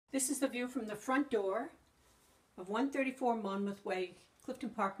This is the view from the front door of 134 Monmouth Way, Clifton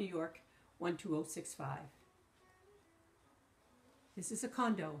Park, New York, 12065. This is a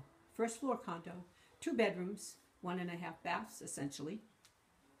condo, first floor condo, 2 bedrooms, 1.5 baths, essentially.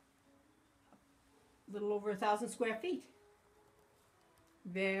 A little over 1,000 square feet.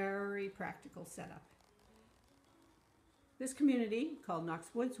 Very practical setup. This community, called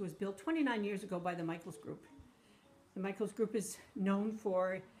Knox Woods, was built 29 years ago by the Michaels Group. The Michaels Group is known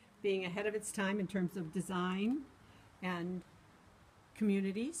for being ahead of its time in terms of design and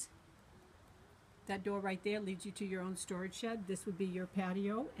communities. That door right there leads you to your own storage shed. This would be your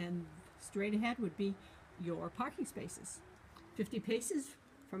patio, and straight ahead would be your parking spaces. 50 paces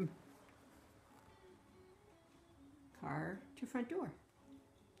from car to front door.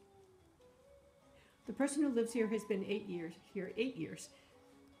 The person who lives here has been 8 years.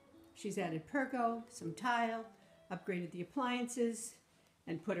 She's added pergo, some tile, upgraded the appliances,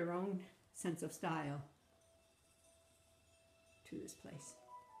 and put her own sense of style to this place.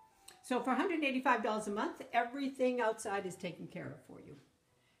 So for $185 a month, everything outside is taken care of for you.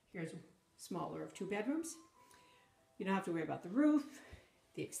 Here's a smaller of 2 bedrooms. You don't have to worry about the roof,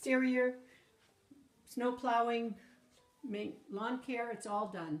 the exterior, snow plowing, lawn care, it's all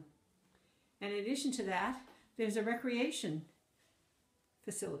done. And in addition to that, there's a recreation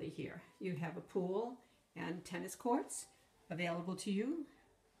facility here. You have a pool and tennis courts available to you,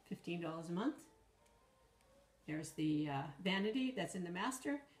 $15 a month. There's the vanity that's in the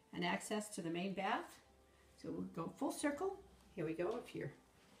master and access to the main bath. So we'll go full circle. Here we go up here.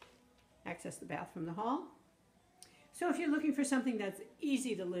 Access the bath from the hall. So if you're looking for something that's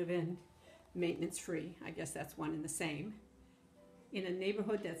easy to live in, maintenance free, I guess that's one and the same, in a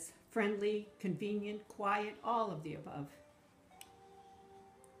neighborhood that's friendly, convenient, quiet, all of the above.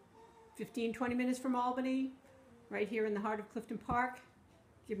 15-20 minutes from Albany, right here in the heart of Clifton Park.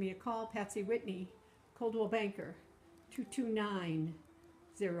 Give me a call, Patsy Whitney, Coldwell Banker, 229-0262.